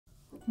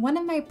One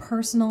of my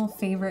personal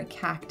favorite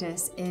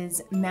cactus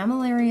is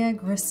Mammillaria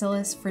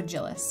gracilis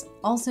fragilis,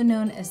 also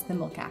known as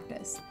Thimble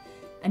Cactus.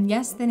 And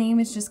yes, the name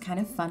is just kind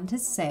of fun to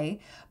say,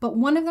 but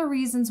one of the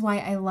reasons why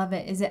I love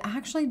it is it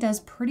actually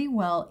does pretty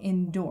well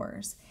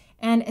indoors.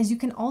 And as you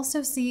can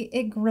also see,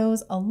 it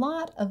grows a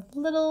lot of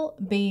little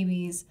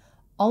babies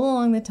all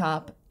along the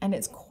top, and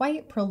it's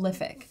quite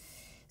prolific.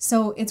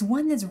 So it's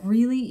one that's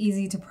really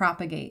easy to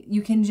propagate.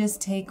 You can just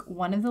take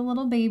one of the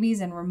little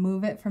babies and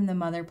remove it from the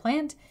mother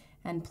plant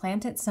and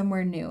plant it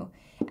somewhere new.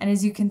 And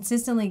as you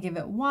consistently give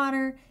it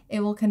water, it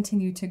will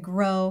continue to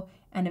grow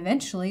and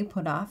eventually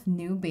put off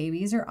new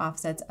babies or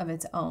offsets of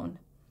its own.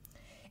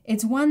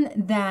 It's one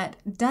that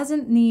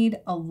doesn't need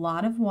a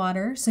lot of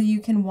water, so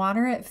you can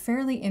water it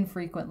fairly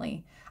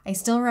infrequently. I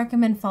still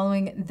recommend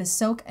following the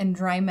soak and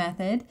dry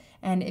method,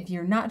 and if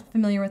you're not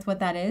familiar with what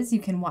that is, you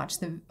can watch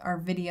our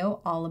video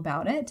all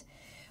about it.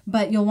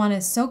 But you'll want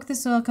to soak the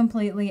soil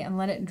completely and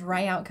let it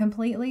dry out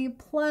completely,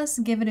 plus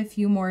give it a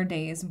few more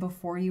days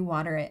before you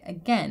water it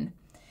again.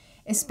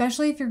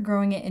 Especially if you're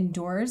growing it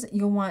indoors,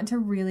 you'll want to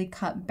really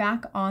cut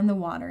back on the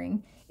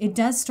watering. It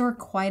does store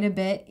quite a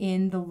bit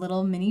in the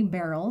little mini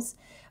barrels,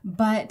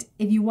 but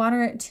if you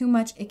water it too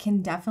much, it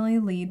can definitely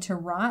lead to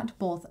rot,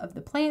 both of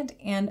the plant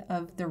and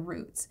of the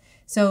roots.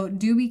 So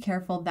do be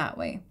careful that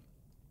way.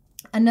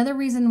 Another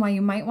reason why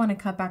you might want to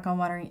cut back on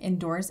watering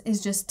indoors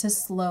is just to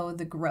slow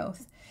the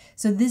growth.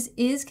 So this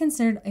is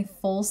considered a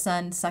full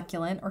sun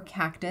succulent or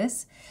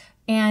cactus,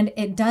 and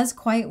it does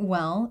quite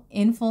well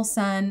in full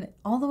sun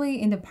all the way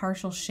into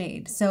partial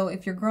shade. So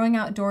if you're growing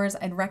outdoors,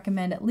 I'd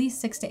recommend at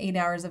least 6 to 8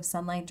 hours of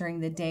sunlight during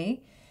the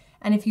day.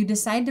 And if you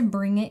decide to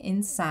bring it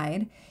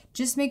inside,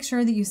 just make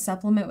sure that you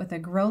supplement with a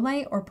grow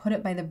light or put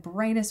it by the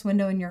brightest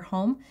window in your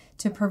home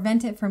to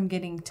prevent it from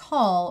getting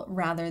tall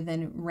rather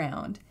than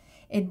round.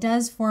 It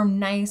does form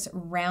nice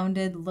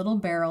rounded little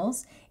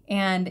barrels,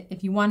 and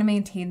if you want to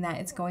maintain that,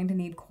 it's going to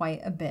need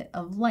quite a bit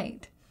of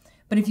light.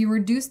 But if you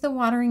reduce the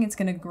watering, it's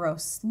going to grow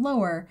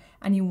slower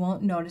and you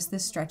won't notice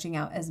this stretching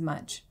out as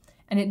much.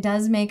 And it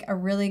does make a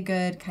really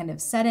good kind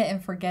of set it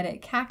and forget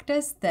it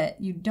cactus that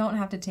you don't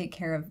have to take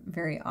care of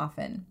very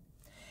often.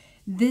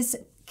 This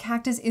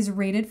cactus is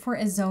rated for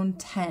a zone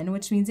 10,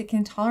 which means it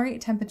can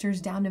tolerate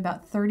temperatures down to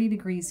about 30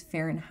 degrees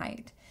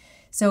Fahrenheit.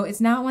 So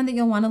it's not one that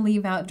you'll want to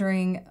leave out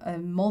during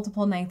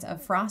multiple nights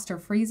of frost or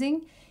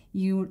freezing.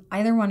 You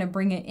either want to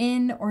bring it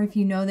in, or if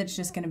you know that it's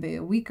just going to be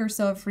a week or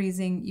so of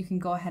freezing, you can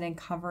go ahead and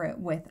cover it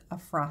with a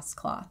frost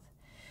cloth.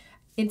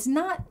 It's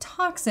not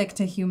toxic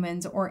to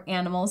humans or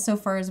animals so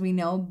far as we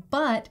know,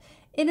 but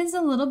it is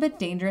a little bit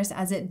dangerous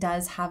as it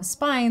does have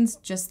spines,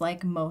 just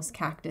like most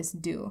cactus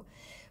do.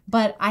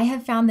 But I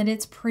have found that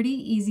it's pretty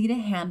easy to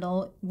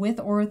handle with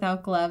or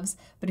without gloves.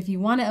 But if you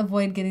want to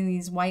avoid getting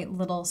these white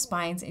little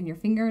spines in your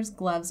fingers,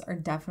 gloves are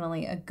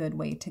definitely a good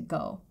way to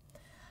go.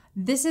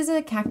 This is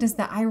a cactus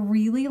that I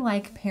really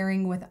like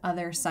pairing with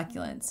other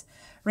succulents.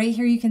 Right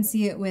here you can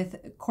see it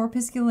with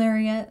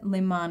Corpuscularia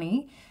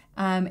lemani,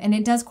 and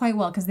it does quite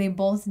well because they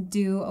both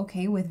do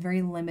okay with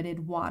very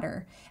limited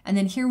water. And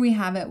then here we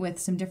have it with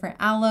some different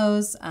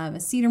aloes,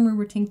 Acetum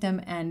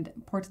rubra and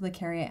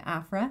Portulacaria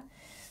afra.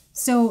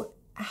 So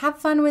have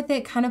fun with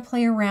it, kind of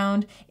play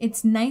around.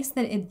 It's nice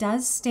that it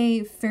does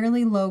stay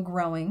fairly low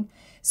growing.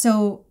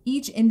 So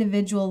each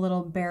individual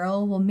little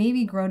barrel will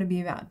maybe grow to be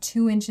about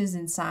 2 inches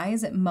in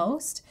size at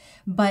most,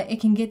 but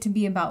it can get to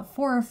be about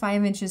 4 or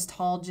 5 inches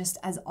tall just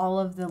as all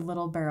of the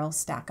little barrels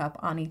stack up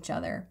on each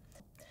other.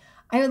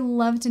 I would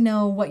love to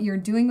know what you're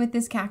doing with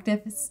this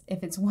cactus.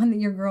 If it's one that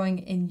you're growing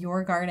in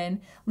your garden,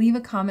 leave a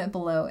comment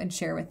below and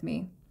share with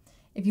me.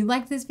 If you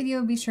liked this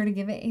video, be sure to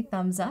give it a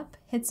thumbs up,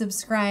 hit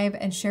subscribe,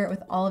 and share it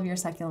with all of your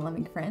succulent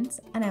loving friends,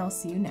 and I will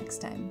see you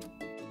next time.